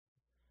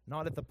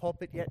Not at the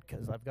pulpit yet,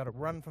 because I've got to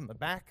run from the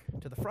back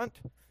to the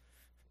front.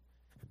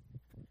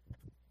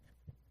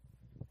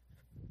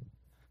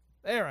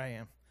 There I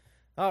am.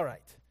 All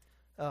right.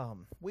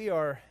 We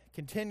are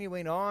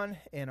continuing on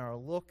in our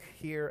look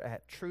here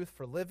at Truth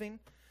for Living,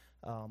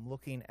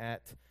 looking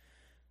at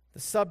the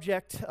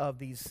subject of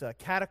these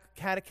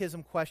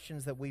catechism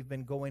questions that we've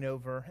been going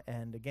over.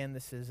 And again,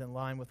 this is in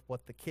line with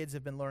what the kids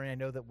have been learning. I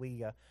know that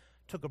we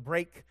took a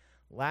break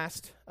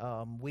last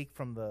week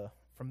from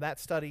that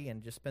study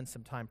and just spent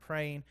some time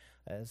praying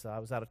as I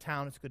was out of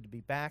town. It's good to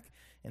be back.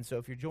 And so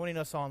if you're joining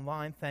us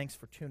online, thanks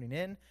for tuning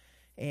in.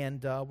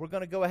 And we're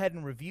going to go ahead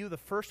and review the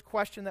first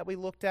question that we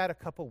looked at a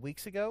couple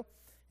weeks ago.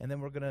 And then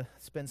we're going to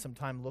spend some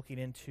time looking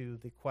into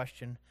the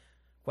question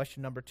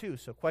number 2.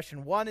 So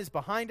question 1 is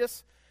behind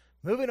us.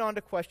 Moving on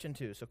to question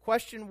 2. So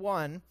question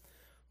 1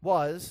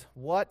 was,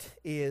 what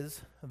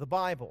is the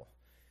Bible?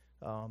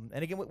 And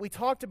again, we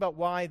talked about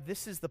why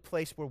this is the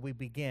place where we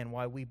begin,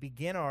 why we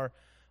begin our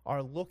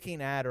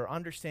looking at or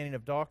understanding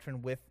of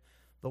doctrine with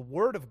the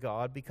Word of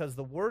God, because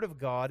the Word of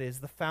God is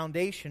the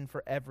foundation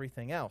for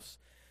everything else.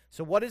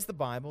 So what is the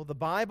Bible? The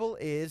Bible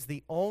is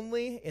the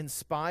only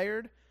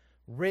inspired,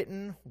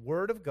 written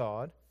Word of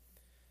God.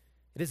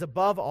 It is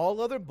above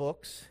all other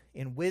books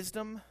in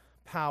wisdom,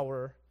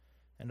 power,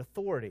 and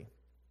authority.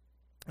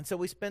 And so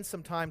we spent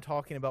some time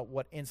talking about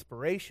what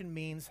inspiration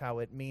means, how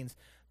it means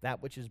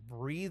that which is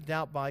breathed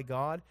out by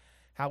God,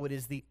 how it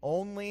is the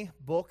only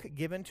book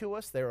given to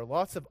us. There are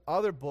lots of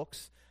other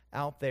books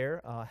out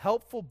there,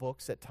 helpful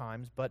books at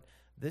times, but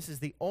this is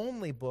the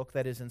only book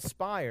that is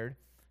inspired.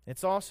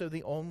 It's also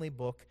the only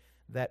book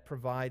that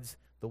provides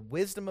the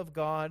wisdom of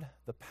God,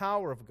 the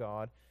power of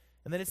God,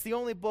 and then it's the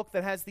only book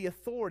that has the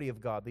authority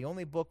of God, the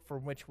only book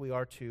from which we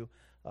are to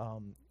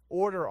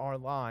order our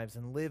lives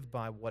and live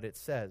by what it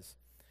says.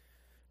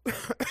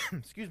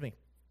 Excuse me.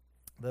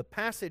 The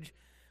passage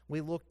we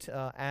looked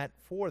at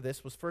for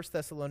this was 1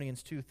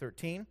 Thessalonians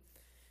 2:13,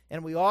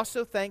 and we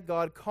also thank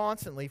God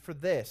constantly for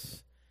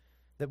this,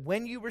 that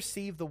when you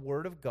received the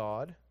word of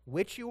God,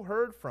 which you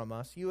heard from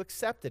us, you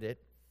accepted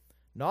it,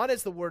 not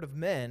as the word of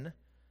men,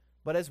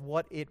 but as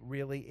what it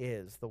really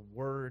is, the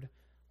word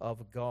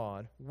of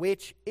God,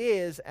 which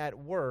is at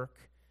work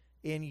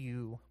in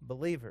you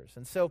believers.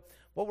 And so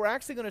what we're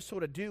actually going to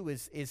sort of do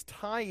is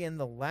tie in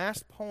the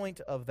last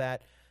point of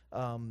that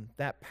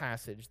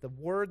passage, the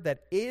word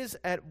that is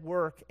at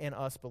work in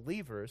us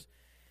believers,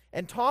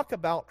 and talk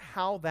about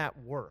how that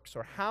works,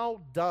 or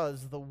how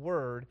does the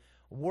word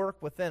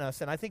work within us.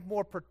 And I think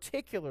more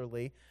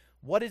particularly,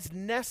 what is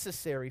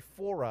necessary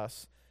for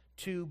us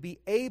to be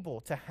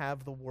able to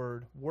have the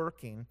word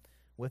working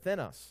within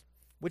us.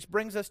 Which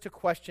brings us to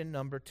question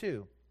number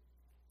 2.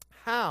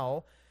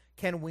 How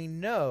can we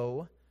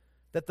know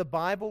that the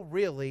Bible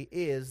really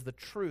is the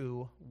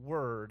true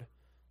Word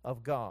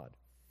of God?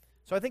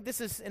 So I think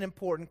this is an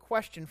important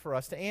question for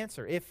us to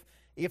answer. If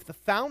the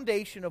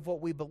foundation of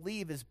what we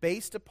believe is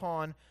based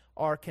upon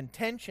our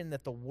contention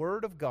that the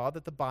Word of God,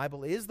 that the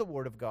Bible is the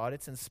Word of God,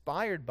 it's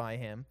inspired by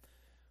Him,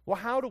 well,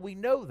 how do we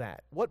know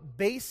that? What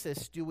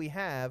basis do we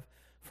have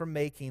for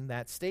making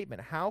that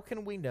statement? How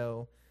can we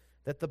know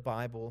that the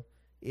Bible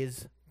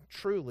is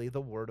truly the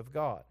Word of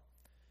God?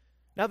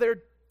 Now, there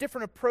are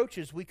different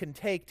approaches we can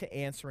take to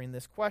answering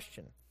this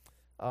question.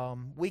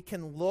 We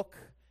can look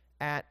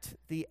at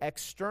the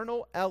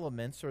external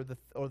elements or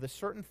the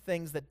certain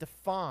things that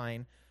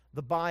define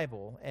the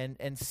Bible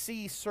and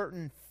see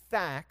certain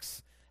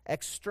facts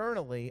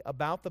externally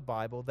about the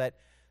Bible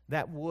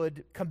that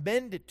would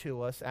commend it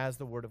to us as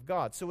the Word of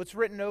God. So it's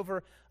written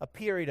over a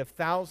period of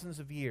thousands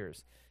of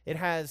years. It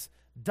has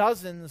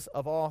dozens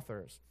of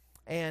authors,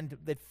 and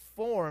that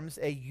forms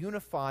a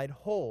unified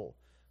whole.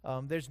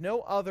 There's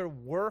no other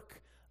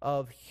work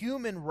of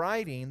human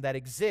writing that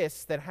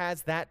exists that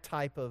has that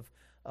type of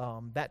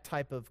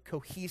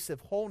cohesive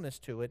wholeness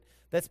to it,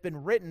 that's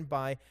been written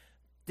by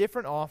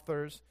different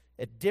authors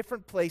at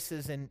different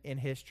places in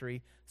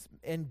history,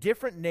 in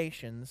different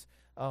nations,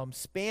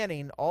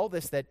 spanning all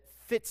this that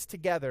fits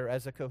together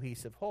as a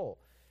cohesive whole.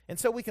 And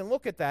so we can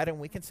look at that and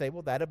we can say,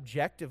 well, that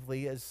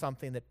objectively is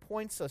something that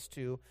points us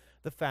to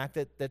the fact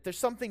that there's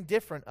something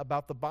different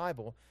about the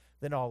Bible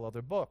than all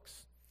other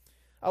books.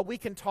 We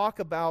can talk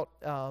about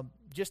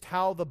just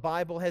how the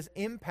Bible has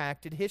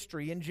impacted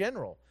history in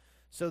general.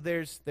 So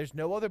there's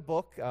no other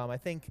book. I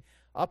think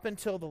up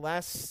until the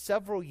last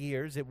several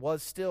years, it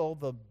was still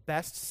the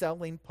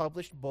best-selling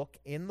published book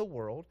in the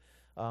world.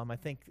 I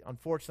think,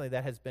 unfortunately,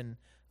 that has been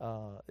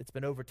it's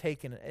been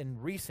overtaken in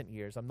recent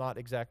years. I'm not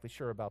exactly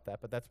sure about that,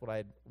 but that's what I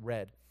had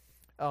read.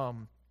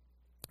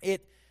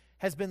 It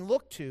has been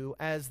looked to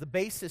as the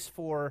basis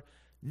for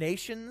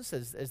nations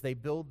as they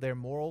build their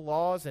moral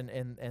laws, and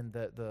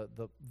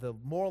the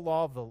moral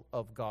law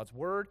of God's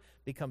Word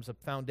becomes a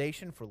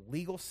foundation for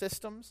legal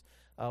systems.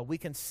 We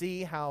can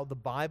see how the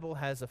Bible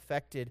has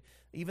affected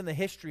even the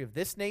history of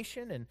this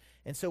nation,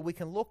 and so we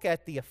can look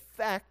at the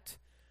effect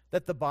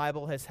that the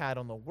Bible has had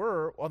on the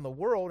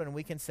world, and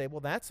we can say,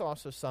 well, that's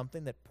also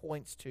something that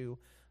points to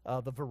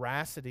the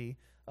veracity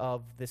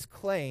of this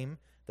claim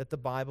that the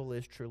Bible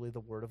is truly the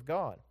Word of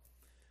God.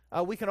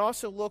 We can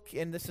also look,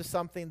 and this is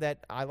something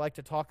that I like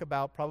to talk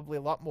about probably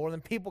a lot more than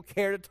people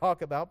care to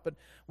talk about, but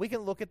we can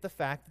look at the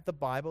fact that the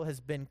Bible has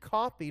been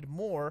copied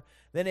more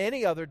than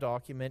any other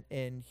document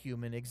in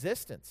human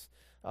existence.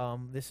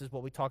 This is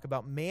what we talk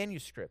about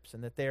manuscripts,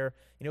 and that they're,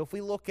 if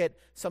we look at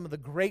some of the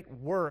great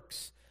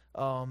works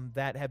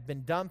that have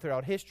been done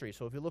throughout history.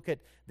 So if you look at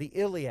the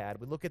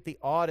Iliad, we look at the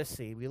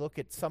Odyssey, we look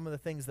at some of the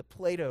things that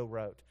Plato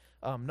wrote,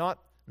 not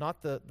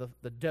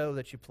the dough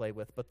that you play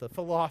with, but the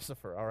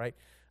philosopher, all right?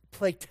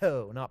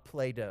 Plato, not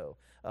Play-Doh.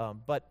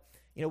 But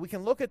we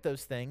can look at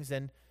those things,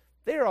 and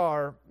there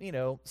are,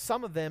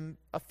 some of them,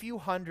 a few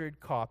hundred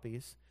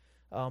copies.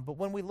 But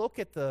when we look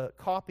at the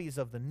copies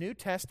of the New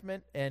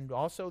Testament and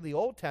also the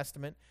Old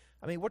Testament,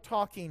 we're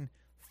talking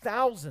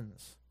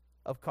thousands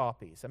of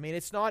copies.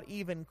 It's not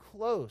even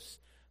close,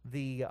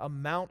 the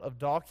amount of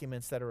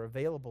documents that are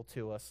available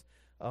to us.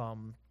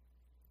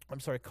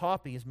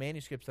 Copies,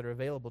 manuscripts that are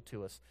available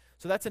to us.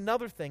 So that's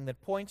another thing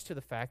that points to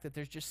the fact that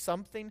there's just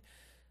something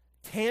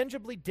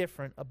tangibly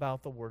different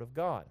about the Word of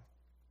God.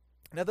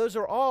 Now, those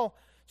are all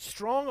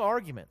strong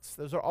arguments.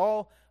 Those are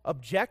all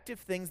objective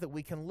things that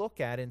we can look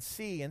at and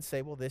see and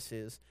say, well, this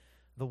is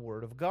the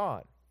Word of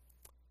God.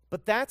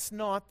 But that's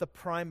not the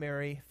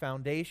primary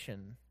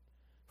foundation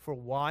for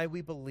why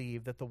we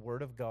believe that the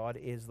Word of God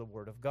is the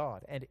Word of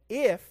God. And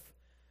if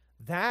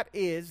that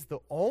is the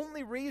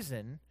only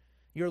reason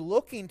you're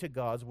looking to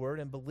God's Word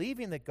and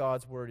believing that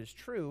God's Word is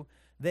true,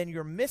 then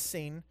you're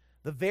missing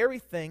the very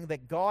thing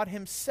that God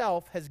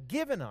Himself has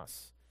given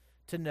us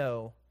to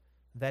know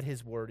that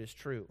His Word is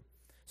true.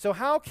 So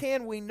how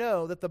can we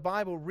know that the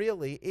Bible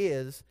really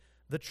is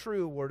the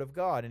true Word of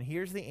God? And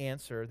here's the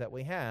answer that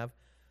we have.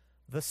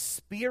 The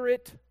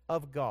Spirit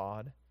of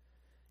God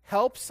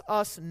helps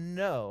us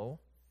know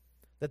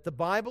that the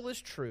Bible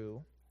is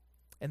true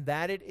and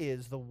that it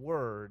is the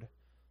Word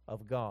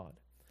of God.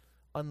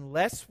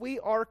 Unless we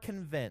are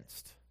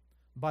convinced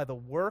by the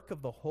work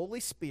of the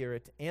Holy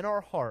Spirit in our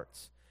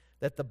hearts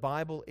that the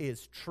Bible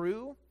is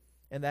true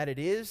and that it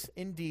is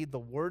indeed the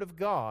Word of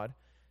God,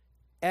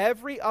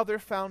 every other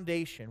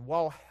foundation,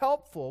 while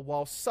helpful,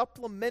 while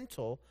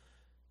supplemental,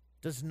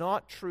 does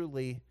not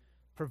truly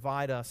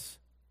provide us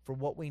for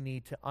what we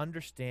need to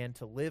understand,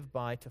 to live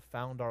by, to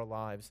found our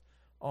lives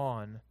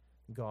on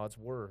God's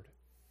Word.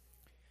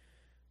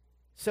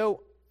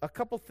 So, a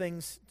couple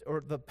things,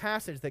 or the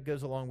passage that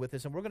goes along with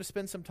this, and we're going to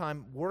spend some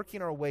time working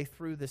our way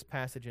through this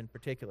passage in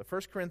particular.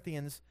 1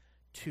 Corinthians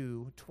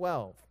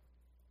 2:12.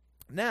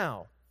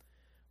 Now,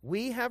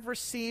 we have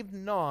received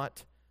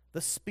not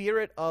the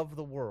spirit of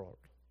the world,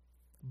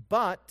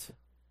 but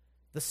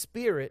the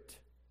Spirit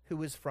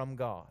who is from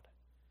God,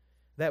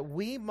 that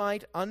we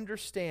might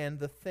understand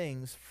the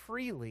things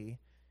freely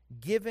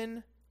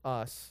given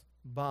us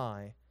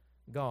by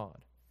God.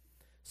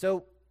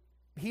 So,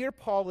 here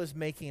Paul is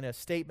making a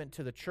statement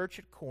to the church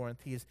at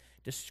Corinth. He is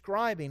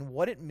describing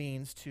what it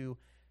means to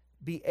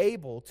be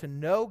able to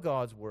know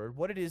God's Word,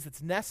 what it is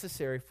that's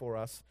necessary for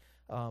us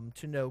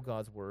to know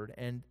God's Word,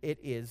 and it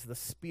is the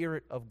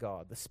Spirit of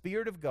God. The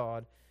Spirit of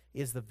God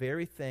is the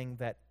very thing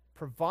that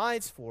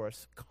provides for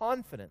us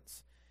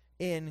confidence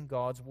in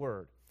God's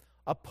Word.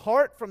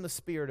 Apart from the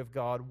Spirit of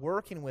God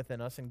working within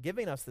us and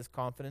giving us this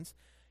confidence,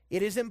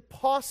 it is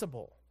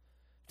impossible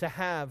to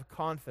have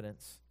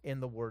confidence in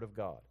the Word of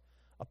God.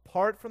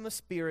 Apart from the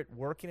Spirit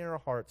working in our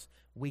hearts,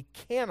 we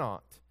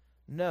cannot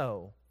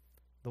know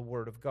the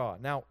Word of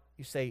God. Now,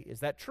 you say, is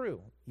that true?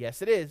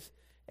 Yes, it is,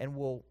 and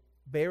we'll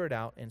bear it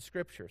out in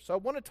Scripture. So I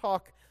want to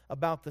talk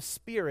about the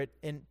Spirit,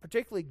 and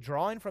particularly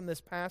drawing from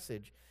this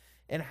passage,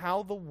 and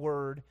how the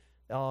Word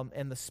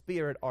and the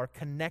Spirit are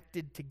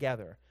connected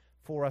together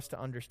for us to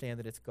understand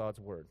that it's God's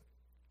Word.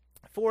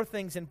 4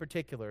 things in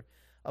particular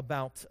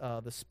about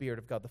the Spirit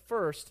of God. The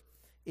first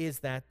is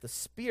that the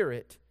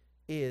Spirit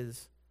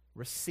is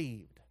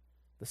received.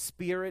 The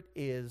Spirit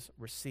is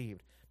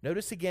received.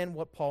 Notice again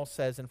what Paul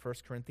says in 1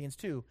 Corinthians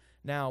 2.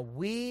 Now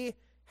we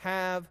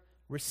have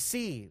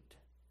received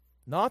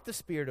not the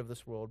spirit of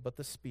this world, but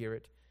the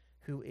Spirit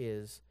who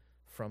is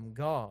from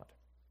God.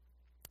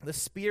 The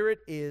Spirit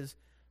is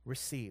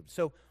received.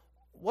 So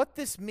what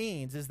this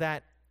means is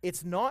that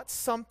it's not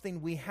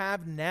something we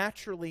have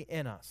naturally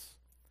in us.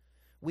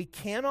 We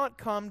cannot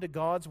come to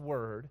God's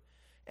Word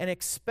and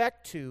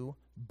expect to,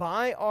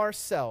 by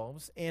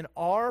ourselves, in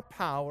our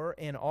power,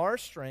 in our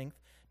strength,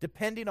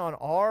 depending on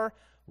our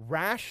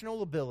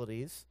rational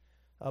abilities,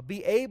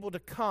 be able to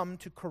come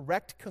to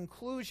correct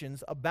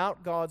conclusions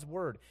about God's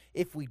Word.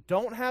 If we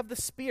don't have the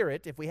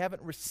Spirit, if we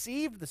haven't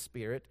received the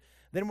Spirit,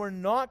 then we're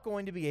not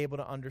going to be able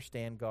to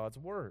understand God's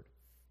Word.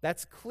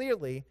 That's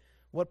clearly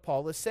what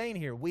Paul is saying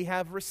here. We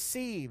have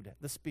received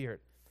the Spirit,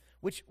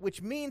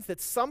 which means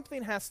that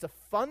something has to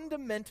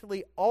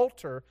fundamentally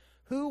alter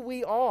who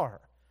we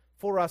are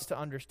for us to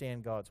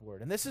understand God's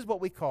Word. And this is what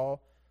we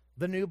call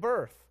the new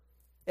birth.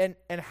 And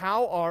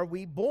how are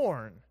we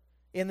born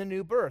in the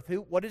new birth?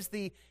 What is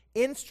the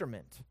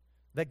instrument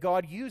that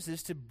God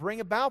uses to bring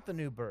about the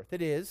new birth?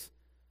 It is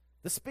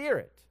the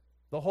Spirit.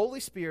 The Holy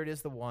Spirit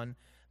is the one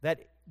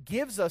that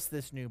gives us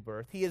this new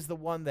birth. He is the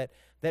one that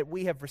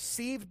we have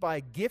received by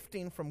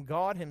gifting from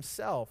God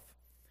himself.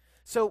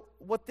 So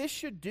what this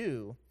should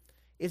do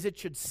is it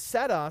should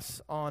set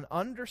us on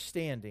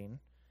understanding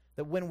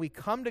that when we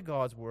come to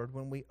God's word,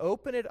 when we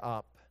open it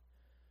up,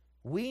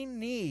 we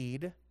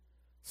need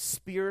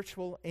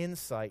spiritual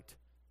insight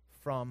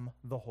from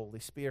the Holy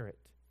Spirit.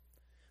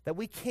 That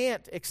we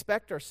can't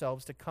expect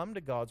ourselves to come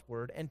to God's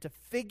word and to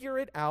figure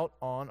it out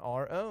on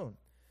our own.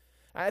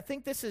 I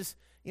think this is,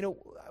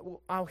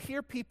 I'll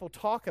hear people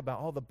talk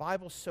about, the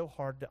Bible's so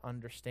hard to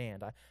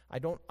understand. I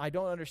don't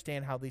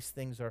understand how these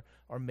things are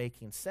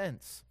making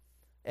sense.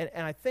 And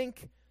I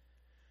think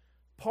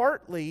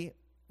partly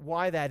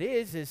why that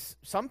is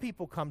some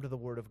people come to the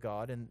Word of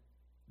God and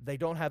they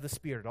don't have the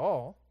Spirit at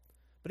all.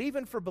 But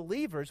even for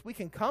believers, we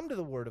can come to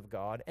the Word of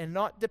God and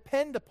not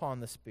depend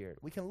upon the Spirit.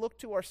 We can look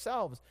to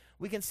ourselves.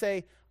 We can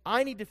say,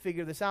 I need to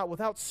figure this out,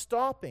 without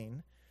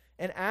stopping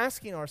and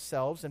asking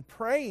ourselves and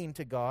praying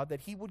to God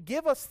that he would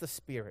give us the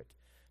Spirit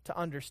to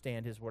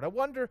understand his word. I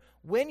wonder,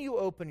 when you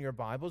open your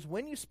Bibles,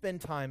 when you spend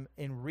time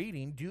in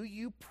reading, do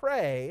you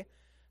pray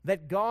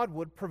that God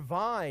would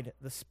provide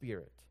the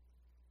Spirit?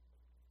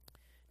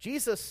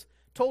 Jesus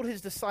told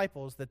his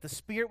disciples that the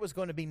Spirit was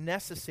going to be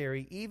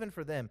necessary even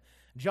for them.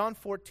 John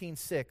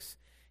 14:16,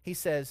 he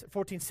says,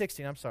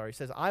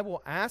 I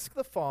will ask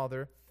the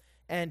Father,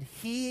 and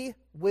he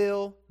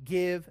will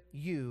give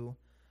you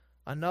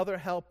another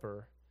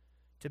helper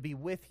to be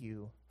with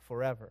you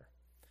forever.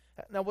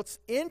 Now, what's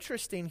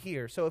interesting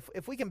here, so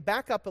if we can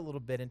back up a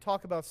little bit and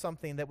talk about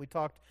something that we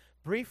talked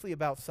briefly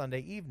about Sunday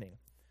evening.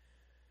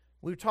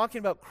 We were talking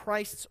about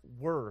Christ's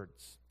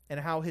words and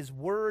how his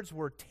words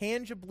were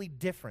tangibly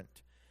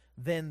different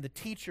than the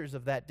teachers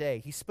of that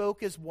day. He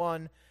spoke as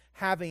one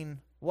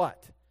having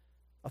what?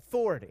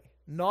 Authority,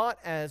 not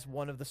as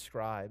one of the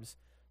scribes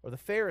or the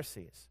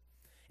Pharisees.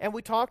 And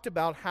we talked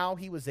about how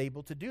he was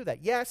able to do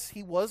that. Yes,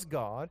 he was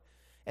God,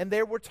 and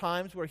there were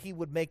times where he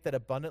would make that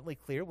abundantly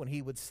clear when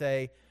he would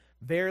say,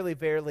 verily,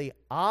 verily,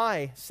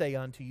 I say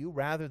unto you,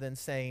 rather than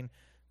saying,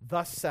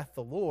 thus saith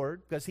the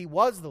Lord, because he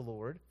was the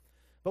Lord.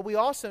 But we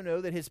also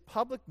know that his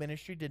public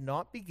ministry did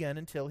not begin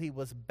until he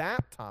was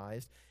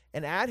baptized,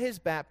 and at his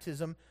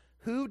baptism,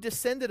 who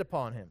descended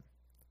upon him?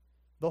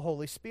 The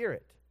Holy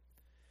Spirit.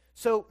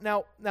 So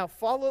now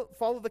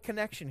follow the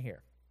connection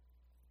here.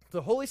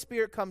 The Holy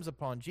Spirit comes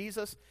upon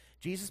Jesus.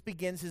 Jesus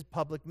begins his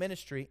public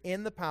ministry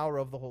in the power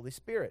of the Holy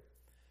Spirit.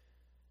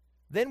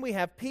 Then we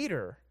have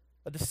Peter,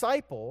 a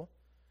disciple,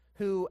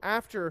 who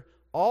after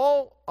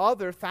all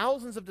other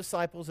thousands of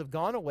disciples have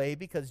gone away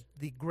because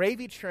the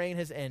gravy train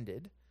has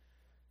ended,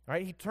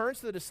 right? He turns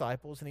to the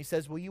disciples and he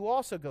says, will you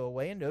also go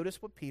away? And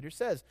notice what Peter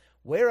says.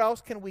 Where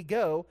else can we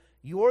go?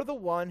 You're the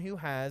one who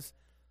has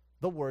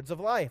the words of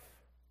life.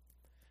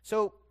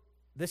 So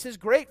this is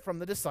great from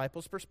the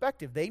disciples'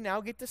 perspective. They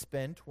now get to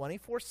spend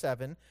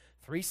 24/7,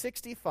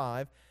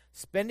 365,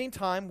 spending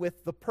time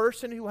with the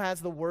person who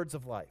has the words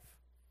of life,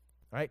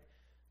 right?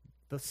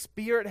 The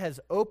Spirit has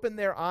opened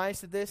their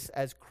eyes to this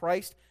as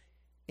Christ,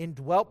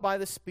 indwelt by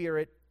the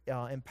Spirit,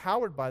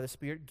 empowered by the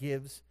Spirit,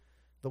 gives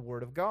the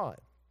Word of God.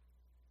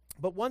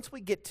 But once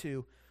we get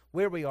to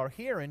where we are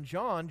here in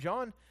John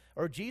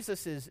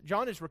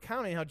is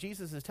recounting how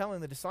Jesus is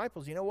telling the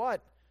disciples, you know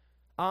what?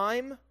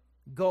 I'm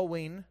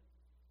going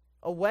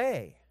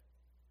away.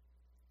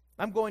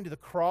 I'm going to the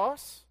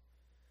cross,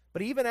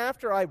 but even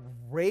after I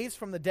raise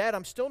from the dead,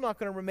 I'm still not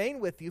going to remain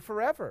with you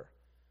forever.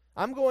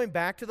 I'm going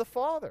back to the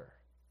Father.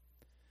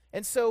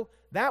 And so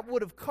that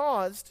would have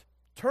caused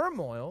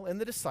turmoil in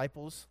the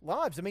disciples'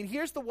 lives. I mean,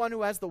 here's the one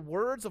who has the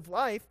words of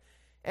life,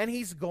 and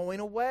he's going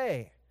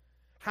away.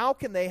 How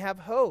can they have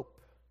hope?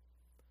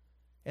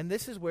 And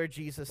this is where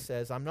Jesus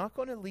says, I'm not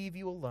going to leave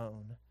you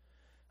alone.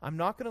 I'm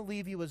not going to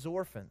leave you as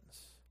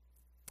orphans.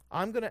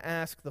 I'm going to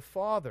ask the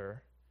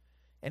Father,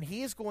 and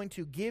he is going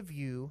to give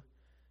you,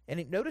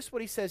 and notice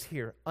what he says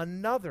here,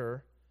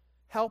 another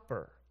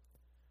helper.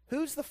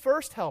 Who's the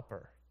first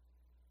helper?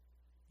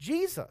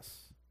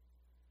 Jesus.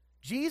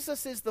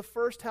 Jesus is the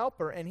first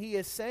helper, and he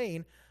is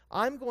saying,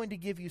 I'm going to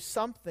give you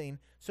something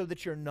so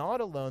that you're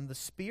not alone, the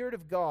Spirit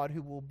of God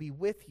who will be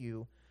with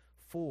you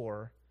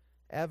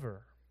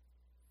forever.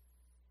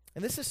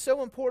 And this is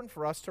so important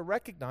for us to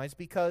recognize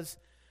because,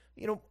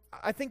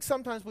 I think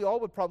sometimes we all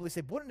would probably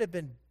say, wouldn't it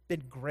have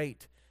been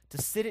great to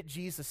sit at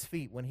Jesus'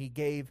 feet when he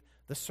gave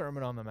the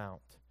Sermon on the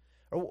Mount?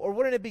 Or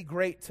wouldn't it be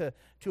great to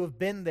have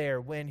been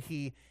there when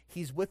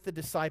he's with the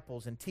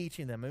disciples and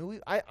teaching them?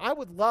 I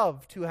would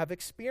love to have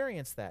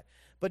experienced that.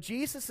 But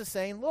Jesus is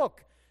saying,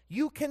 look,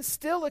 you can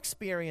still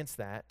experience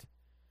that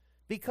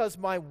because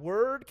my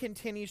word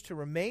continues to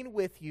remain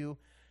with you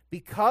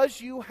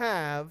because you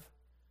have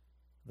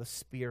the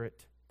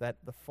Spirit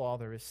that the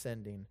Father is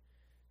sending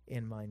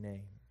in my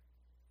name.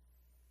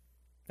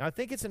 Now, I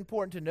think it's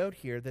important to note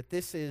here that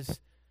this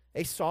is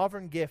a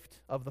sovereign gift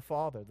of the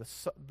Father.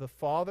 The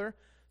Father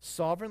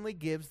sovereignly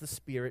gives the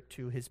Spirit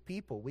to his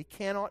people. We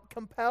cannot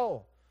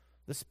compel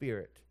the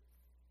Spirit.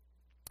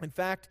 In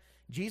fact,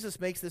 Jesus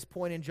makes this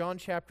point in John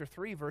chapter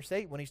 3, verse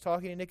 8, when he's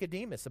talking to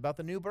Nicodemus about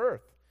the new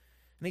birth.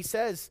 And he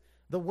says,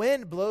 The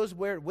wind blows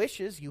where it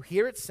wishes, you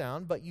hear its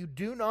sound, but you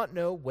do not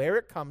know where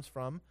it comes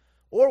from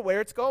or where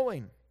it's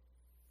going.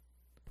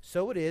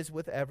 So it is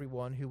with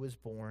everyone who was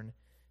born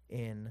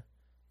in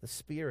the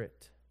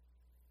Spirit.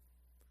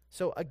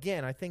 So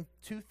again, I think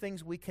two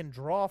things we can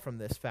draw from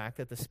this fact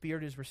that the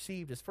Spirit is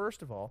received is,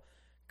 first of all,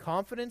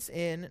 confidence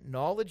in,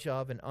 knowledge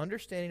of, and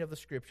understanding of the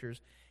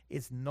Scriptures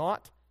is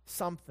not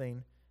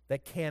something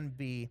that can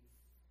be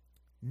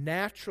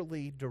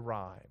naturally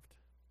derived.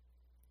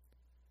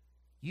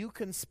 You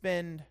can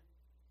spend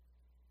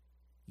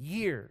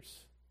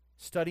years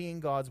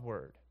studying God's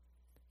Word.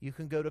 You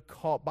can go to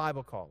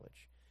Bible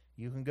college.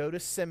 You can go to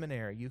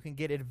seminary. You can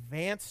get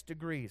advanced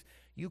degrees.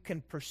 You can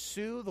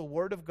pursue the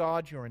Word of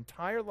God your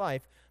entire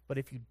life, but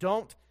if you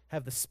don't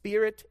have the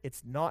Spirit,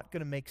 it's not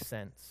going to make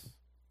sense.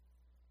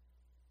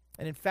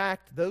 And in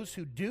fact, those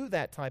who do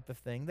that type of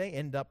thing, they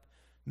end up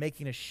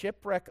making a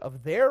shipwreck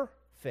of their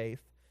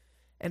faith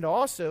and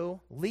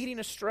also leading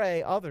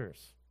astray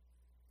others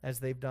as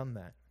they've done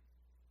that.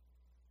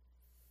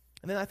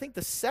 And then I think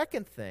the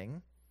second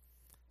thing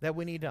that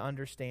we need to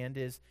understand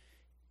is,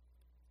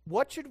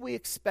 what should we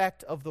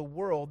expect of the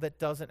world that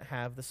doesn't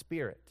have the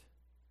Spirit?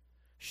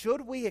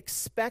 Should we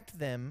expect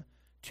them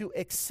to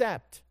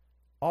accept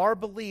our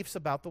beliefs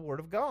about the Word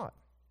of God?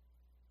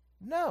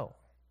 No.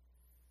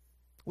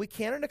 We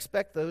cannot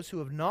expect those who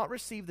have not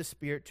received the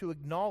Spirit to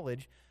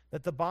acknowledge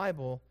that the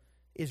Bible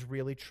is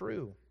really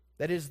true,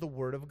 that is the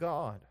Word of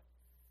God.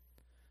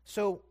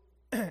 So,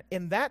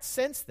 in that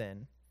sense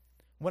then,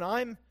 when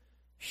I'm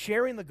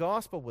sharing the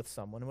gospel with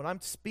someone, when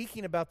I'm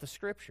speaking about the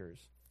Scriptures,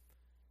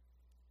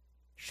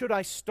 should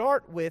I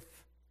start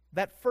with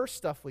that first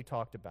stuff we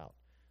talked about,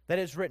 that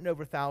is written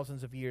over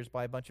thousands of years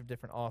by a bunch of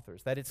different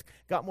authors, that it's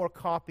got more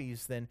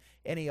copies than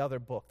any other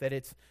book, that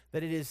it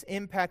has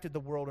impacted the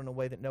world in a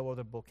way that no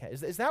other book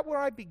has? Is that where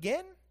I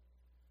begin?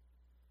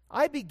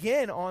 I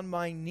begin on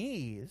my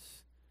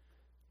knees,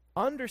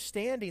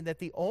 understanding that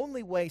the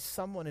only way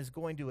someone is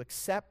going to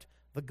accept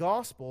the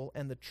gospel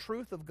and the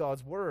truth of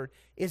God's Word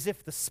is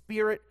if the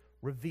Spirit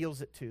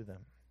reveals it to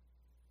them.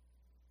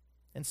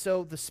 And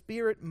so the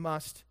Spirit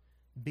must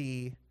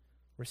be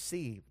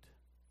received.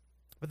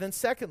 But then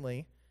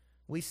secondly,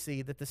 we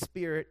see that the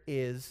Spirit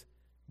is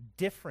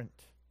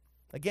different.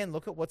 Again,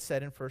 look at what's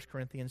said in 1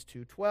 Corinthians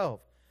 2:12.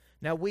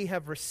 Now we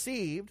have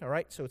received, all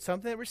right, so it's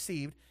something that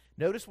received.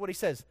 Notice what he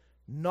says,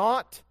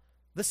 not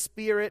the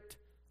spirit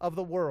of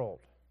the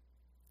world,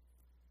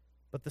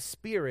 but the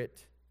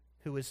Spirit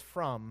who is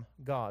from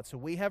God. So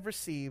we have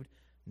received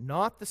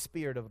not the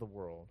spirit of the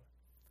world,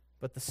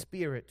 but the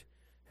Spirit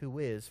who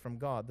is from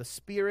God. The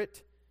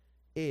Spirit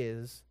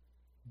is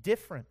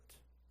different,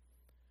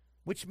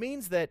 which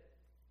means that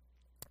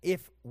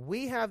if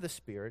we have the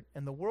Spirit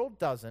and the world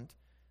doesn't,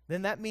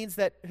 then that means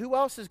that who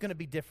else is going to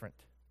be different?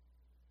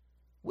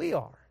 We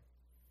are.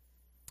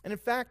 And in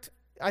fact,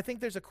 I think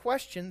there's a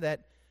question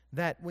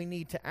that we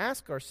need to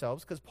ask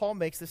ourselves, because Paul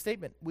makes the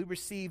statement, we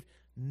receive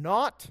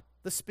not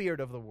the spirit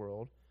of the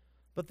world,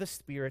 but the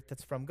Spirit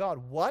that's from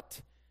God.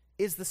 What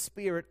is the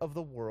spirit of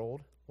the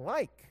world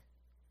like?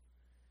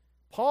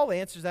 Paul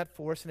answers that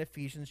for us in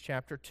Ephesians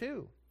chapter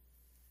 2.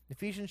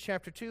 Ephesians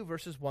chapter 2,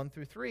 verses 1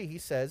 through 3, he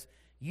says,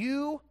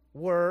 you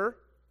were,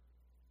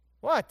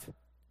 what?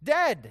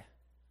 Dead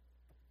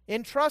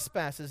in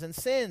trespasses and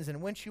sins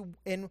in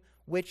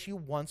which you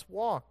once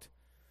walked,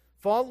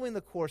 following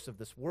the course of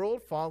this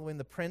world, following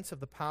the prince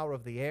of the power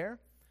of the air,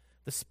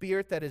 the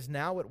spirit that is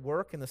now at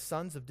work in the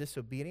sons of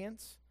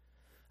disobedience,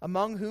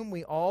 among whom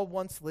we all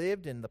once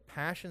lived in the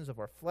passions of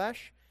our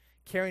flesh,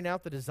 carrying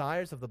out the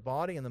desires of the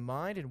body and the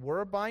mind, and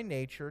were by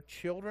nature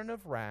children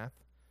of wrath,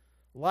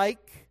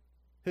 like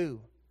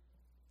who?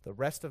 The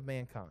rest of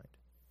mankind.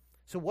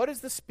 So what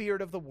is the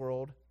spirit of the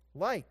world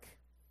like?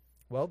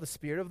 Well, the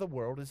spirit of the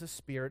world is a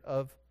spirit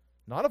of,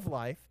 not of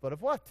life, but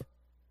of what?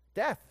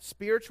 Death,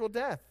 spiritual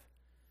death.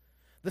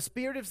 The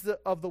spirit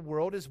of the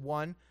world is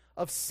one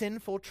of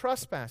sinful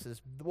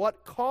trespasses.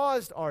 What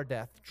caused our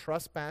death?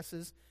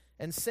 Trespasses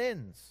and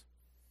sins.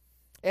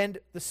 And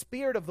the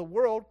spirit of the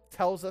world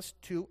tells us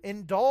to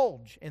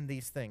indulge in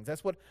these things.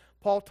 That's what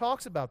Paul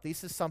talks about.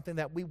 This is something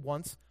that we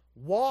once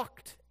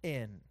walked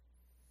in,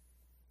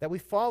 that we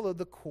followed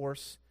the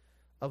course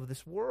of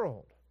this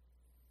world.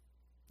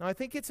 Now, I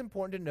think it's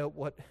important to note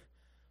what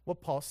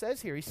Paul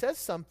says here. He says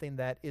something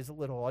that is a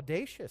little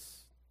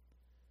audacious.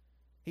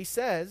 He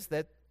says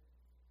that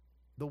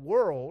the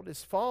world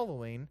is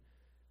following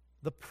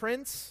the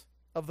prince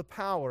of the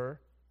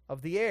power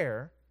of the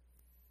air.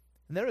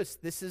 Notice,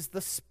 this is the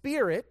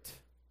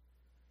spirit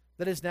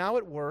that is now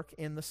at work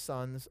in the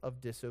sons of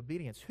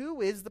disobedience.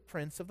 Who is the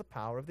prince of the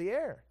power of the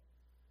air?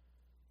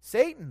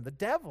 Satan, the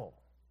devil.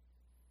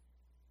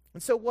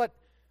 And so what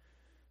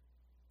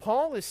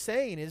Paul is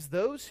saying is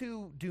those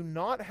who do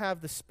not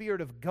have the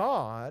Spirit of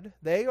God,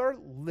 they are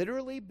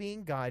literally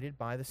being guided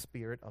by the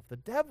spirit of the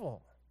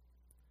devil.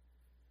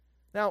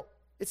 Now,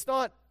 it's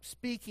not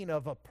speaking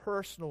of a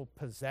personal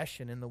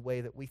possession in the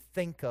way that we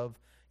think of,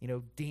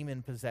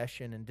 demon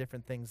possession and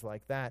different things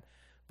like that,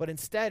 but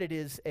instead it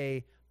is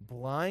a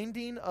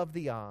blinding of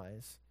the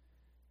eyes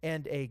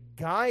and a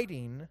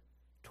guiding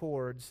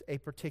towards a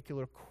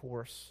particular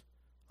course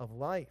of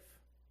life.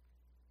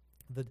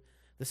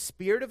 The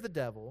spirit of the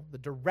devil, the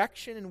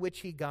direction in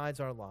which he guides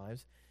our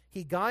lives,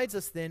 he guides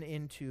us then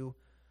into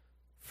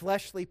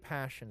fleshly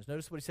passions.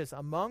 Notice what he says,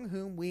 among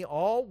whom we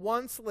all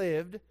once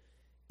lived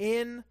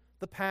in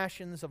the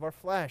passions of our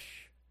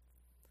flesh,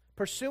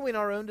 pursuing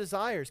our own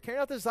desires,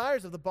 carrying out the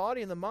desires of the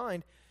body and the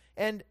mind.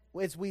 And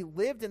as we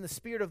lived in the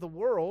spirit of the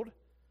world,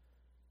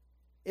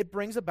 it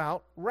brings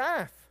about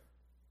wrath.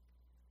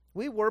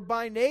 We were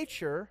by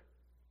nature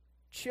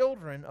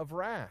children of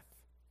wrath.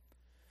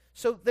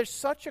 So there's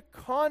such a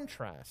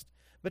contrast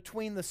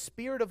between the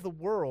spirit of the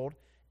world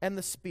and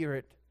the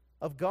spirit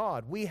of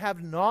God. We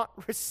have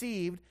not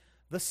received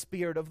the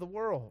spirit of the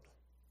world.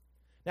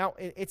 Now,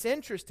 it's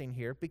interesting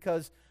here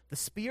because the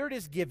Spirit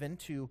is given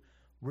to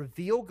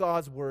reveal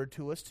God's word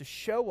to us, to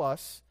show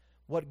us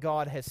what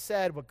God has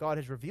said, what God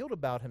has revealed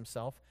about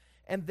himself.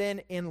 And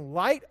then in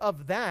light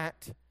of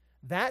that,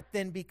 that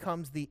then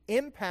becomes the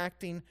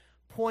impacting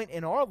point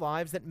in our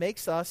lives that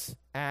makes us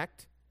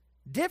act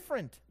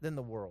different than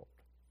the world.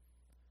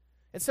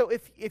 And so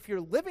if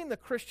you're living the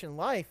Christian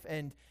life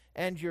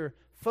and you're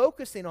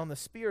focusing on the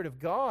Spirit of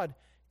God,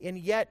 and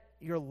yet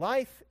your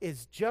life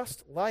is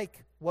just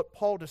like what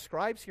Paul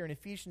describes here in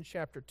Ephesians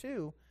chapter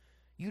 2,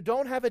 you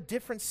don't have a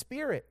different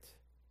spirit.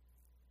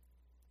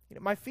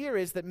 My fear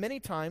is that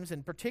many times,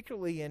 and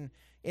particularly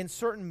in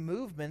certain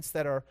movements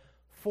that are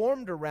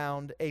formed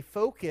around a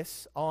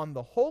focus on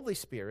the Holy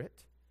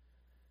Spirit,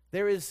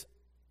 there is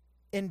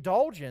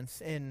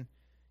indulgence in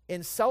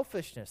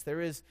selfishness.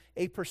 There is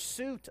a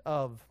pursuit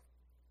of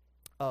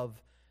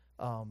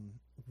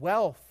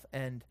wealth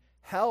and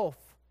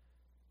health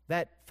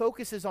that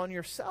focuses on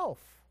yourself.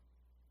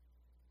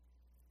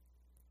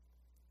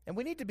 And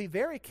we need to be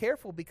very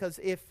careful, because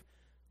if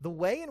the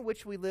way in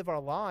which we live our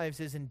lives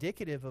is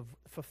indicative of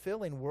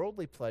fulfilling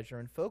worldly pleasure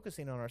and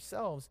focusing on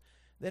ourselves,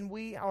 then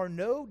we are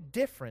no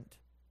different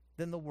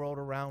than the world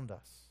around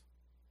us.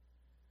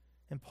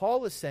 And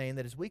Paul is saying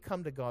that as we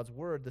come to God's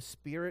word, the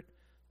Spirit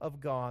of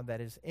God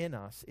that is in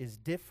us is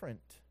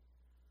different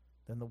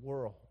than the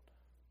world.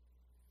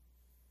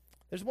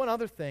 There's one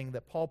other thing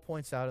that Paul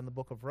points out in the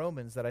book of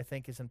Romans that I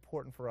think is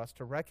important for us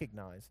to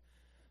recognize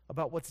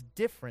about what's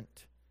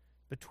different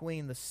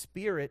between the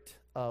spirit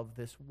of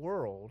this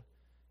world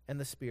and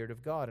the Spirit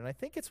of God. And I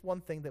think it's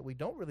one thing that we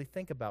don't really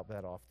think about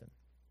that often.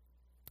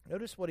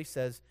 Notice what he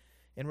says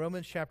in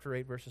Romans chapter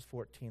 8, verses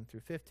 14 through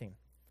 15.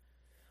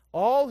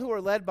 All who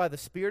are led by the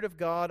Spirit of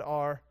God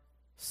are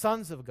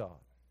sons of God.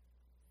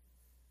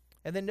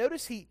 And then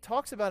notice he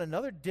talks about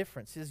another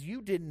difference. He says,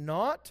 you did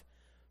not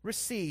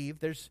receive,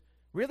 there's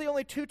really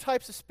only two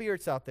types of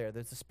spirits out there.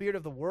 There's the spirit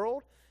of the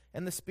world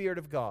and the Spirit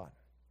of God.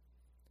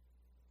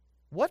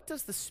 What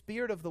does the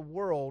spirit of the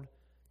world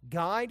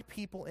guide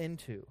people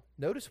into?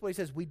 Notice what he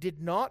says, we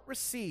did not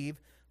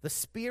receive the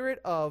spirit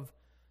of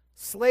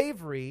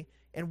slavery.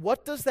 And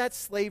what does that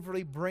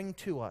slavery bring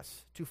to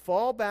us? To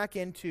fall back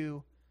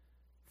into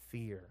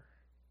fear.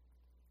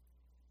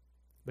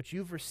 But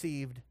you've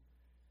received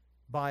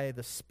by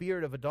the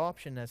Spirit of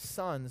adoption as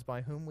sons,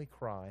 by whom we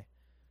cry,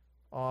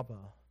 Abba,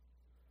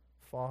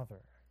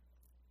 Father.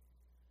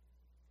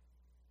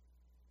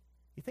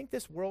 You think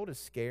this world is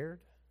scared?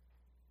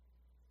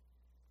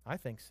 I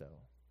think so.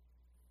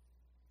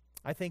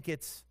 I think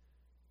it's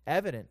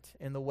evident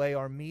in the way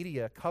our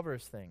media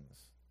covers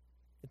things.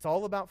 It's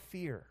all about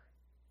fear.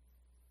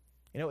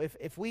 You know,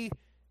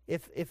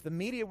 if the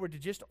media were to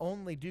just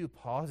only do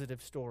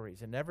positive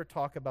stories and never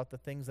talk about the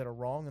things that are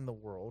wrong in the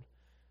world,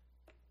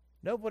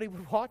 nobody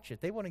would watch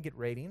it. They want to get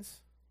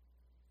ratings.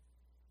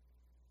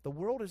 The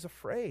world is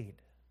afraid.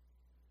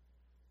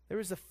 There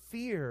is a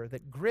fear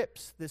that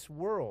grips this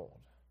world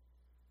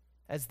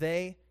as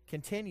they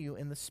continue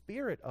in the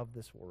spirit of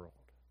this world.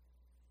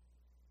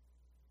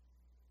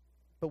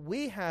 But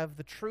we have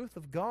the truth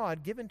of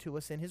God given to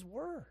us in His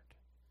Word.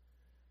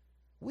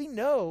 We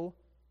know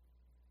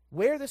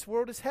where this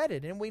world is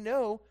headed, and we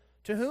know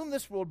to whom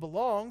this world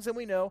belongs, and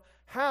we know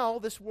how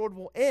this world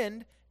will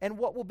end and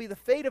what will be the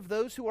fate of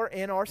those who are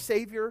in our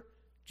Savior,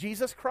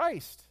 Jesus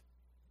Christ.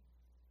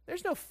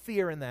 There's no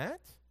fear in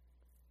that.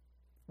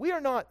 We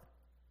are not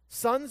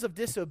sons of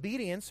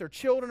disobedience or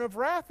children of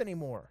wrath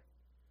anymore.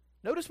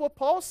 Notice what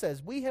Paul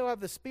says. We who have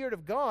the Spirit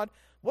of God,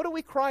 what do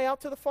we cry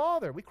out to the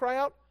Father? We cry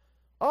out,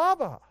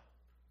 Abba,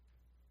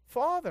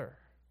 Father.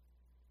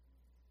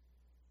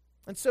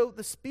 And so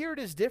the Spirit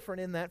is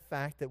different in that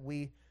fact that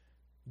we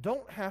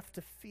don't have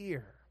to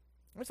fear.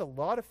 There's a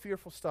lot of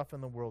fearful stuff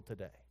in the world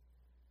today.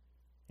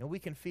 And we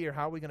can fear,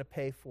 how are we going to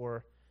pay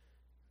for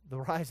the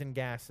rise in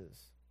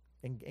gases,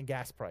 in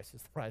gas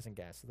prices, the rise in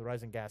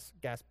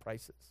gas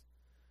prices?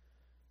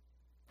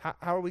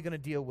 How are we going to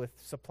deal with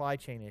supply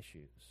chain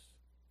issues?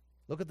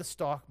 Look at the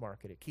stock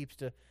market.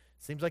 It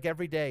seems like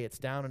every day it's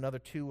down another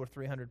 200 or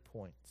 300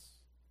 points.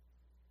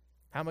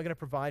 How am I going to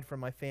provide for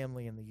my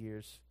family in the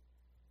years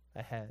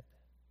ahead?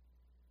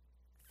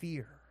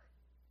 Fear.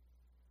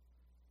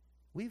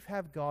 We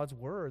have God's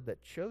Word that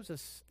shows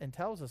us and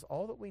tells us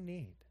all that we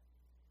need.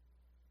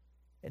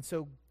 And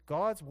so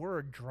God's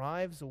word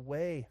drives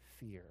away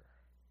fear.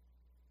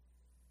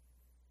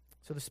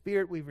 So the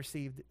Spirit we've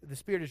received, the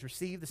Spirit is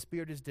received, the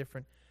Spirit is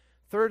different.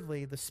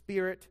 Thirdly, the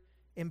Spirit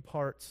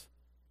imparts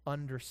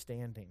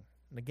understanding.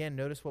 And again,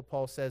 notice what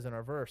Paul says in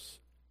our verse.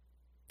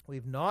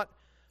 We've not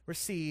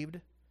received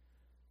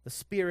the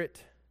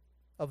Spirit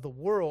of the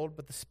world,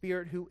 but the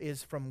Spirit who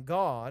is from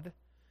God.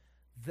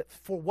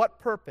 For what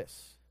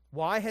purpose?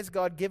 Why has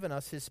God given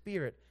us His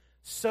Spirit?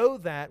 So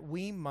that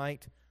we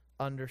might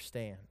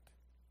understand.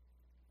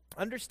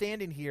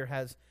 Understanding here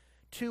has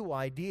two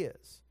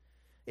ideas.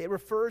 It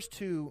refers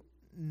to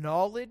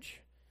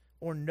knowledge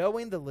or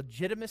knowing the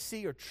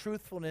legitimacy or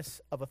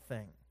truthfulness of a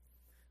thing.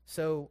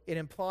 So it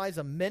implies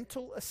a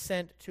mental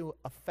assent to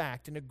a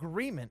fact, an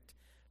agreement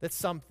that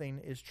something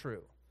is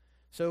true.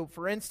 So,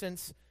 for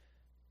instance,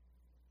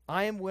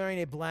 I am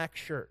wearing a black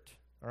shirt,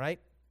 all right?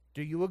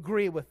 Do you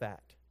agree with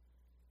that?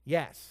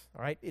 Yes,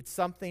 all right? It's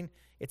something,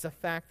 it's a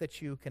fact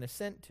that you can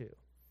assent to.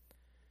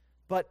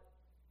 But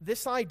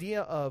this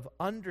idea of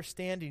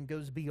understanding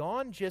goes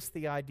beyond just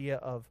the idea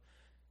of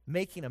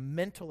making a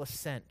mental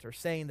assent or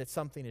saying that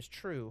something is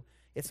true.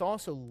 It's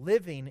also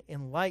living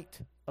in light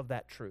of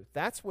that truth.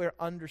 That's where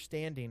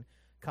understanding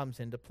comes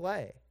into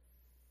play.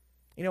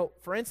 You know,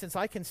 for instance,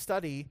 I can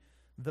study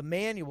the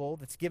manual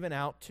that's given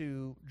out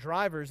to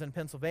drivers in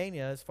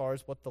Pennsylvania as far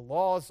as what the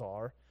laws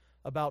are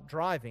about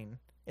driving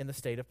in the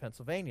state of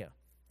Pennsylvania.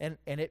 And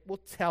it will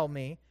tell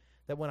me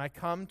that when I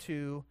come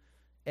to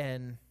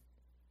an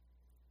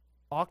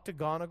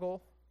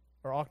octagonal.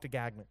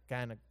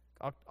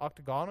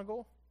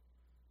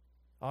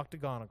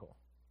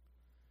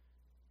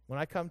 When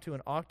I come to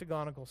an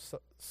octagonal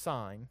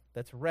sign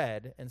that's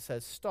red and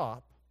says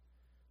stop,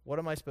 what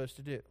am I supposed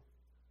to do?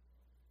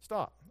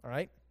 Stop, all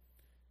right?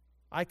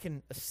 I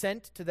can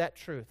assent to that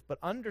truth, but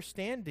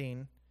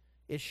understanding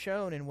is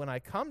shown in when I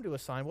come to a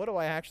sign, what do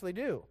I actually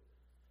do?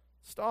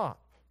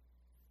 Stop.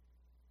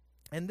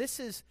 And this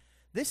is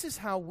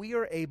how we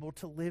are able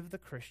to live the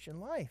Christian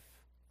life.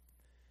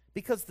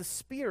 Because the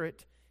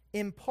Spirit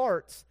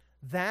imparts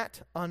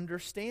that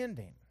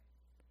understanding.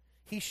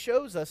 He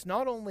shows us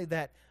not only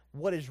that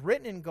what is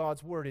written in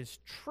God's Word is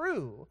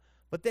true,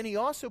 but then He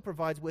also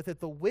provides with it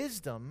the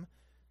wisdom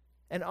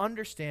and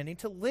understanding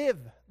to live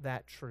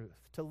that truth,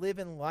 to live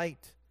in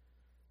light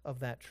of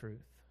that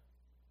truth.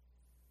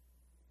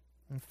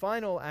 And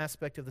final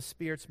aspect of the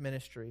Spirit's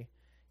ministry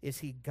is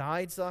He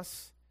guides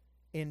us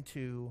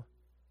into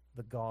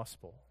the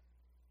gospel.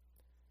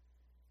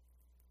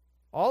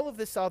 All of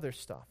this other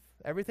stuff,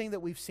 everything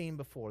that we've seen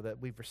before,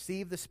 that we've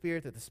received the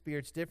Spirit, that the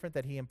Spirit's different,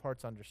 that He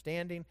imparts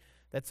understanding,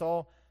 that's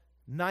all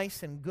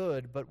nice and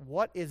good, but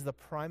what is the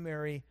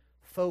primary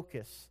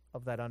focus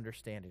of that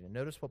understanding? And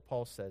notice what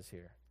Paul says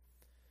here.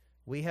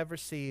 We have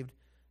received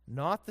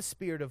not the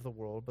spirit of the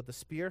world, but the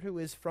Spirit who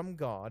is from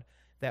God,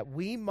 that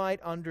we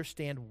might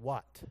understand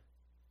what?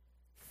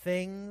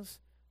 Things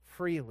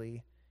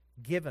freely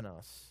given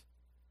us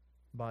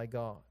by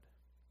God.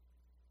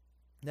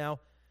 Now,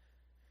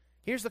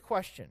 here's the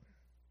question.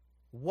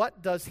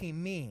 What does he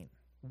mean?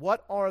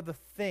 What are the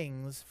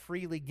things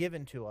freely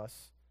given to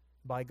us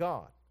by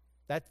God?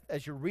 That,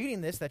 as you're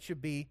reading this, that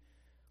should be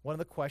one of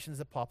the questions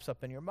that pops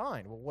up in your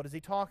mind. Well, what is he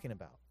talking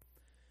about?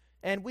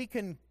 And we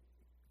can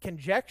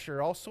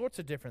conjecture all sorts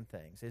of different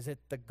things. Is it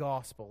the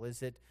gospel?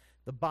 Is it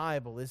the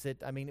Bible? Is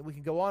it, we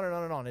can go on and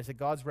on and on. Is it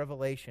God's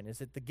revelation?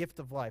 Is it the gift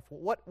of life?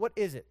 What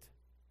is it?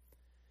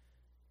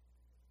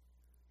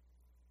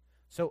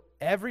 So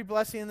every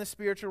blessing in the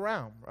spiritual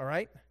realm, all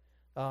right?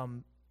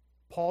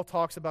 Paul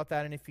talks about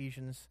that in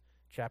Ephesians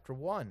chapter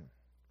 1.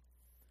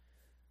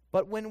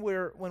 But when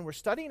we're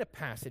studying a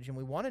passage and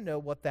we want to know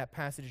what that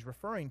passage is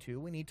referring to,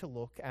 we need to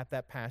look at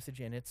that passage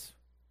in its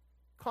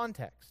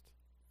context.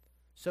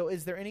 So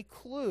is there any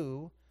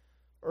clue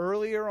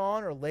earlier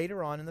on or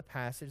later on in the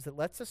passage that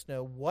lets us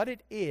know what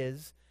it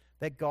is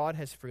that God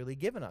has freely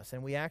given us?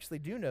 And we actually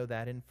do know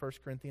that in 1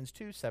 Corinthians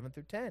 2, 7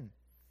 through 10.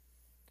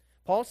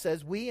 Paul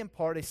says, we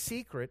impart a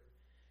secret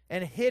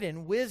and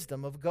hidden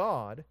wisdom of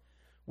God,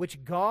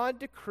 which God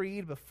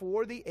decreed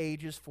before the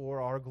ages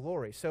for our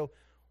glory. So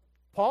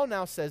Paul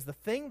now says the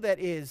thing that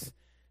is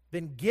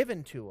been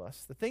given to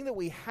us, the thing that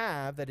we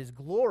have that is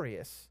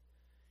glorious,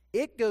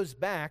 it goes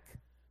back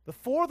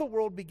before the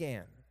world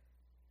began.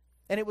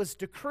 And it was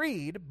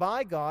decreed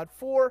by God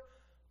for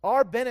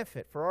our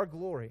benefit, for our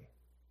glory.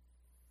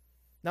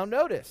 Now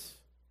notice,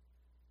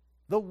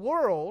 the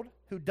world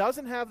who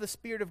doesn't have the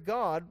Spirit of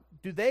God,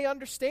 do they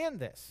understand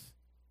this?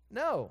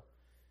 No.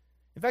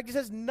 In fact, he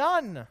says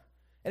none.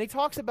 And he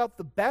talks about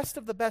the best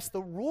of the best,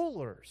 the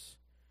rulers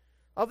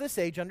of this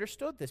age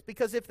understood this.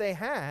 Because if they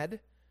had,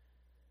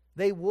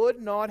 they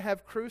would not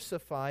have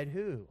crucified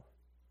who?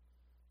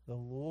 The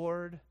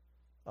Lord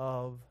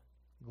of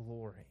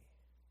glory.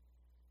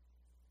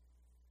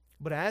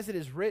 But as it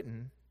is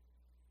written,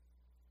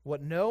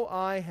 what no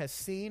eye has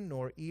seen,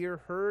 nor ear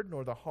heard,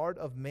 nor the heart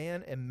of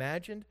man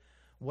imagined,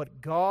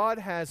 what God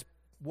has,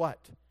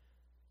 what?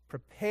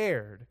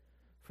 Prepared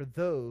for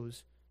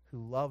those who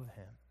love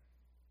Him.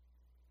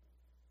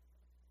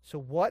 So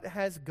what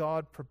has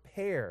God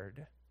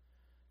prepared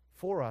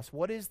for us?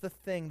 What is the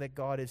thing that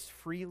God is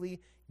freely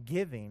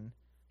giving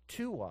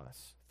to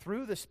us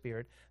through the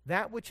Spirit,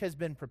 that which has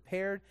been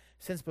prepared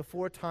since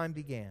before time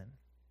began?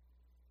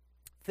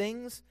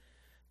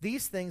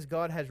 These things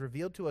God has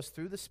revealed to us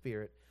through the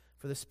Spirit,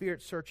 for the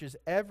Spirit searches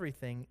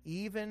everything,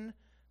 even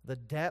the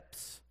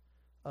depths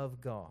of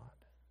God.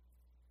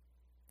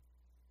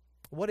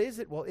 What is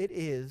it? Well, it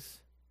is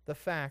the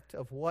fact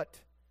of what,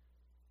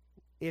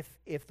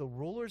 if the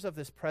rulers of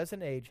this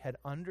present age had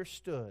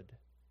understood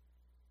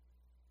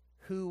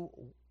who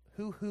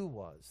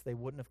was, they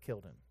wouldn't have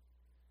killed him.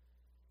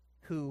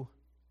 Who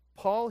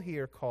Paul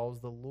here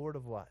calls the Lord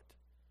of what?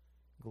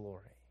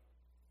 Glory.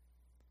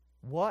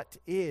 What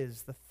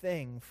is the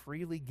thing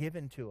freely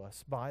given to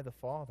us by the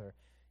Father?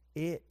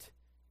 It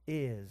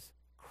is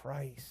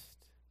Christ.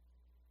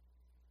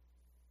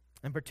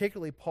 And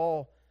particularly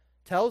Paul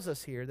tells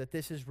us here that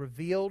this is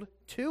revealed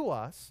to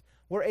us.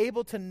 We're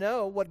able to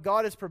know what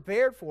God has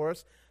prepared for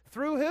us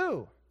through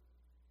who?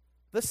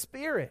 The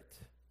Spirit.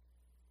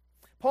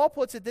 Paul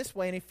puts it this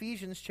way in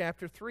Ephesians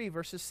chapter 3,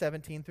 verses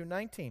 17 through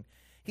 19.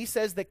 He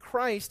says that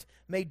Christ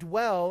may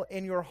dwell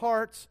in your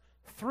hearts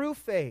through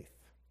faith,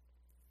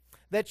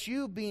 that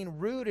you, being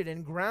rooted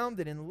and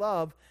grounded in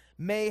love,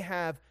 may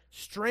have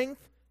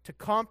strength to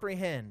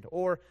comprehend,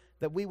 or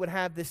that we would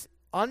have this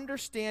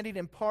understanding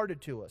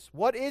imparted to us.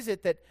 What is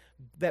it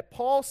that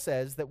Paul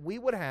says that we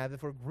would have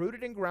if we're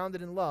rooted and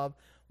grounded in love?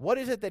 What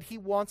is it that he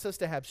wants us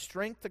to have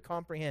strength to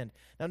comprehend?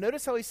 Now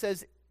notice how he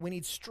says we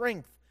need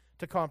strength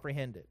to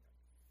comprehend it.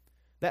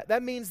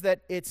 That means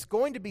that it's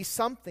going to be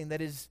something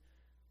that is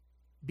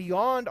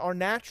beyond our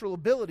natural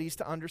abilities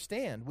to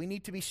understand. We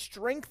need to be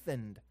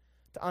strengthened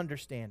to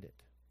understand it.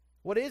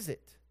 What is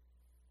it?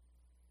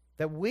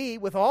 That we,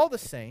 with all the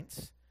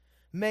saints,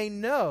 may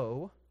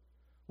know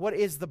what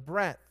is the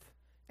breadth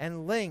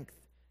and length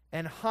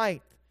and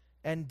height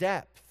and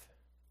depth.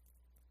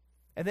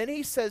 And then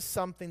he says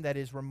something that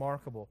is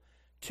remarkable.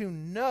 To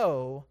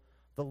know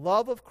the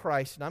love of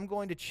Christ, and I'm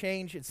going to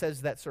change, it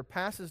says that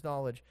surpasses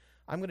knowledge.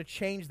 I'm going to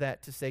change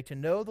that to say to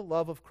know the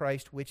love of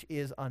Christ which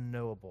is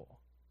unknowable.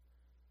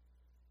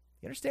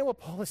 You understand what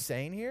Paul is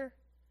saying here?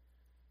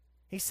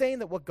 He's saying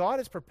that what God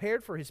has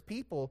prepared for his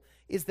people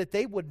is that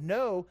they would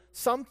know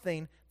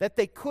something that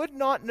they could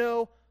not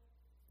know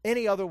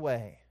any other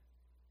way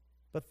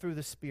but through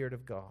the Spirit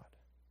of God.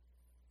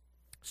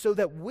 So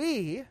that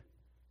we,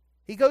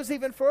 he goes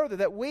even further,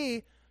 that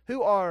we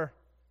who are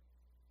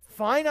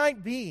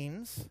finite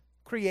beings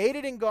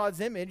created in God's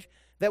image,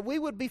 that we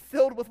would be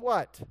filled with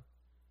what?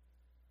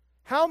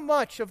 How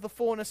much of the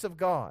fullness of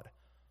God?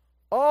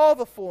 All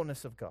the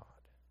fullness of God.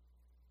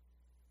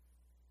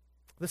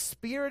 The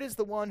Spirit is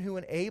the one who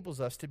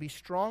enables us to be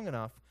strong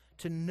enough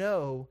to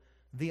know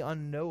the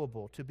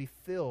unknowable, to be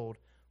filled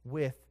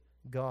with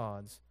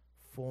God's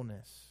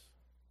fullness.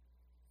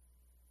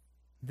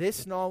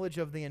 This knowledge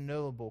of the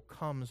unknowable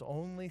comes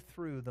only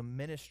through the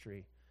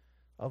ministry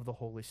of the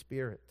Holy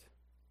Spirit.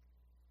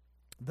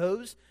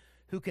 Those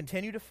who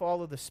continue to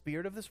follow the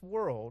spirit of this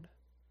world,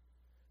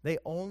 they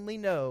only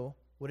know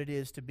what it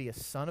is to be a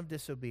son of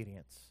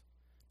disobedience,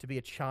 to be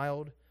a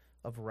child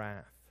of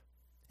wrath.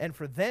 And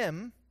for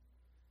them,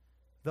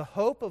 the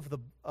hope of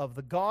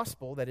the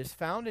gospel that is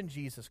found in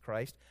Jesus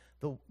Christ,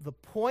 the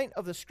point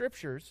of the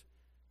Scriptures,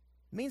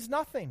 means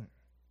nothing.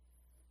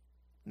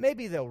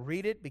 Maybe they'll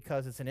read it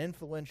because it's an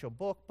influential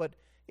book, but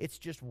it's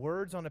just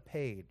words on a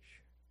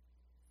page.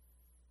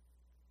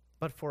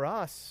 But for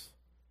us,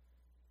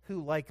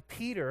 who like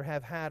Peter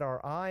have had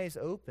our eyes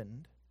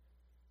opened,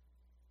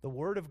 the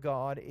Word of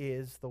God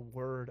is the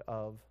Word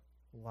of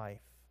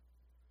life.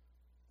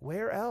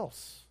 Where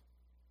else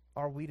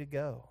are we to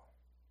go?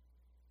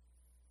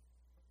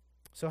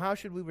 So how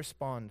should we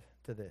respond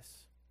to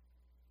this?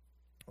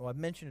 Well, I've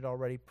mentioned it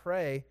already.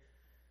 Pray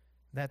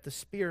that the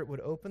Spirit would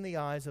open the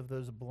eyes of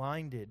those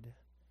blinded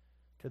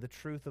to the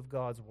truth of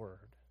God's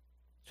Word,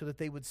 so that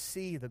they would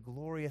see the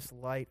glorious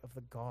light of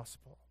the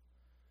gospel,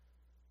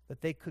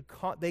 that they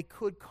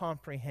could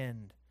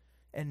comprehend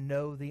and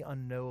know the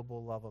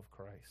unknowable love of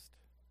Christ.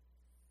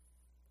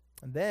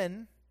 And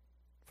then,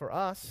 for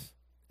us,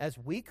 as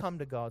we come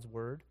to God's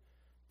Word,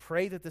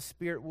 pray that the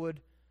Spirit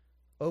would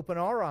open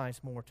our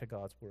eyes more to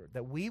God's Word,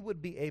 that we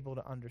would be able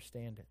to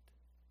understand it.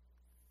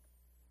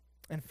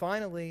 And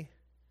finally,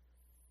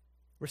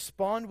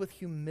 respond with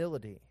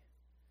humility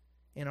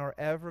in our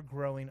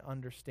ever-growing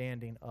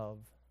understanding of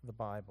the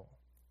Bible.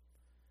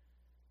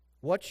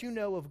 What you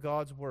know of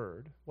God's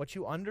Word, what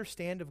you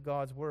understand of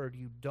God's Word,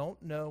 you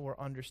don't know or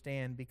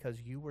understand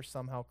because you were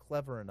somehow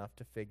clever enough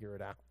to figure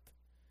it out.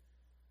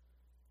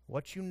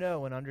 What you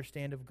know and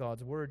understand of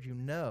God's Word, you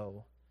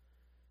know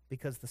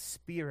because the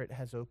Spirit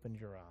has opened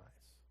your eyes.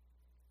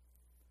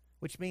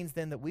 Which means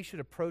then that we should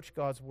approach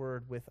God's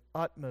Word with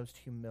utmost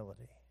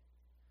humility.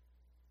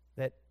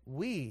 That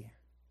we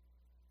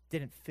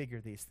didn't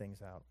figure these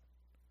things out.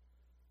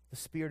 The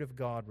Spirit of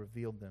God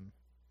revealed them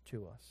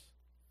to us.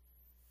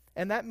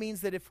 And that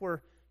means that if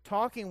we're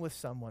talking with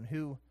someone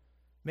who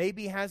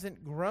maybe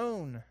hasn't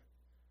grown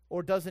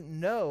or doesn't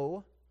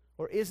know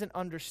or isn't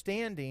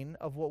understanding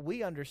of what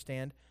we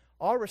understand,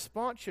 our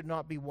response should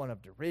not be one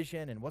of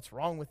derision and what's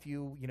wrong with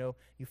you,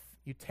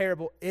 you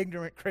terrible,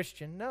 ignorant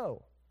Christian.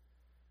 No.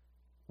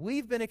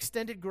 We've been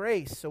extended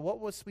grace, so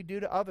what must we do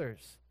to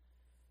others?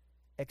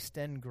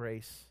 Extend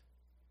grace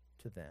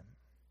to them.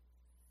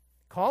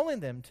 Calling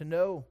them to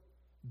know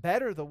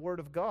better the Word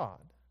of God.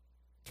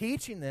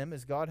 Teaching them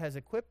as God has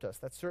equipped us.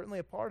 That's certainly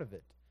a part of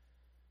it.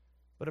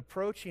 But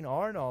approaching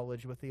our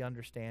knowledge with the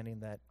understanding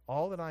that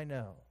all that I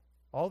know,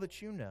 all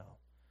that you know,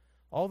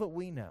 all that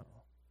we know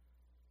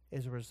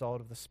is a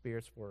result of the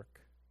Spirit's work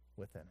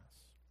within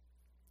us.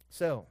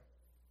 So,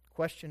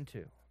 question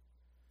 2.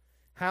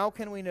 How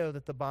can we know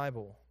that the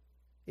Bible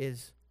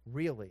is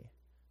really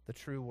the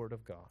true Word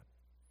of God?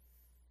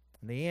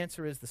 And the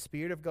answer is the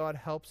Spirit of God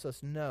helps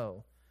us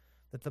know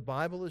that the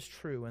Bible is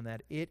true and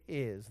that it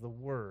is the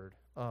Word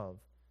of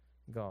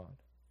God.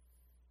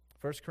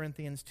 1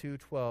 Corinthians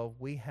 2:12,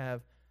 we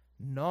have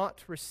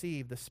not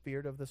received the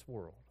spirit of this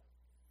world,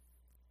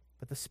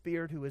 but the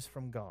Spirit who is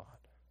from God,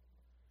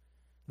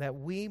 that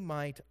we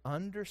might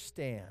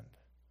understand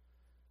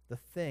the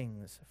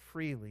things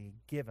freely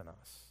given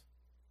us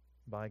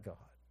by God.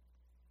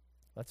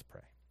 Let's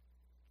pray.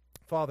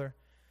 Father,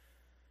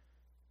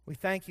 we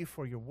thank you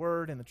for your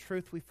word and the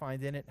truth we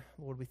find in it.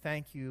 Lord, we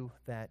thank you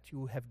that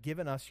you have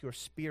given us your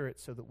Spirit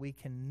so that we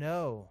can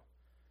know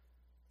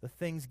the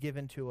things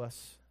given to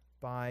us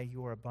by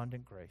your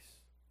abundant grace.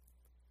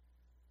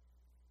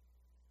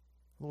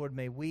 Lord,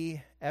 may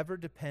we ever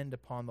depend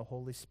upon the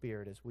Holy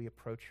Spirit as we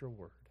approach your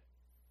word.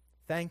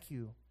 Thank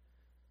you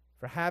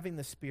for having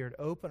the Spirit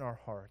open our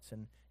hearts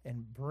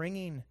and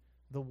bringing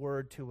the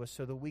word to us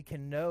so that we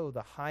can know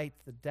the height,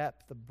 the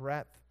depth, the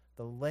breadth,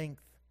 the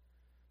length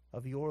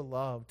of your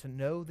love, to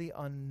know the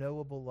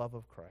unknowable love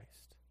of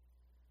Christ.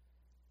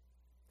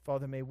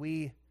 Father, may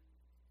we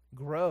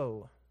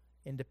grow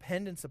in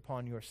dependence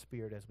upon your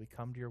Spirit as we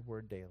come to your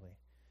word daily.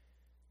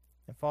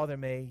 And Father,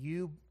 may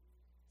you,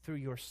 through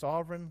your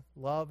sovereign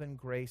love and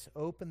grace,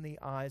 open the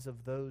eyes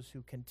of those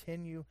who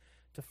continue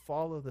to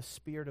follow the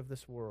spirit of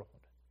this world,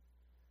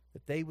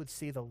 that they would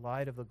see the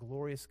light of the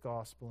glorious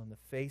gospel in the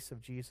face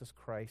of Jesus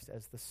Christ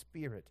as the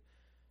Spirit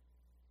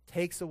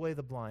takes away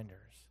the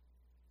blinders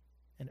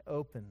and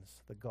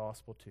opens the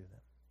gospel to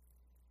them.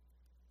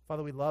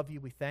 Father, we love you.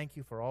 We thank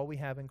you for all we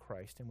have in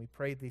Christ, and we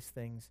pray these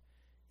things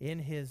in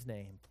his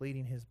name,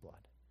 pleading his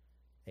blood.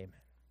 Amen.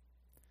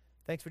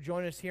 Thanks for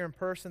joining us here in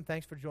person.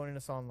 Thanks for joining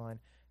us online.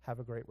 Have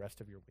a great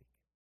rest of your week.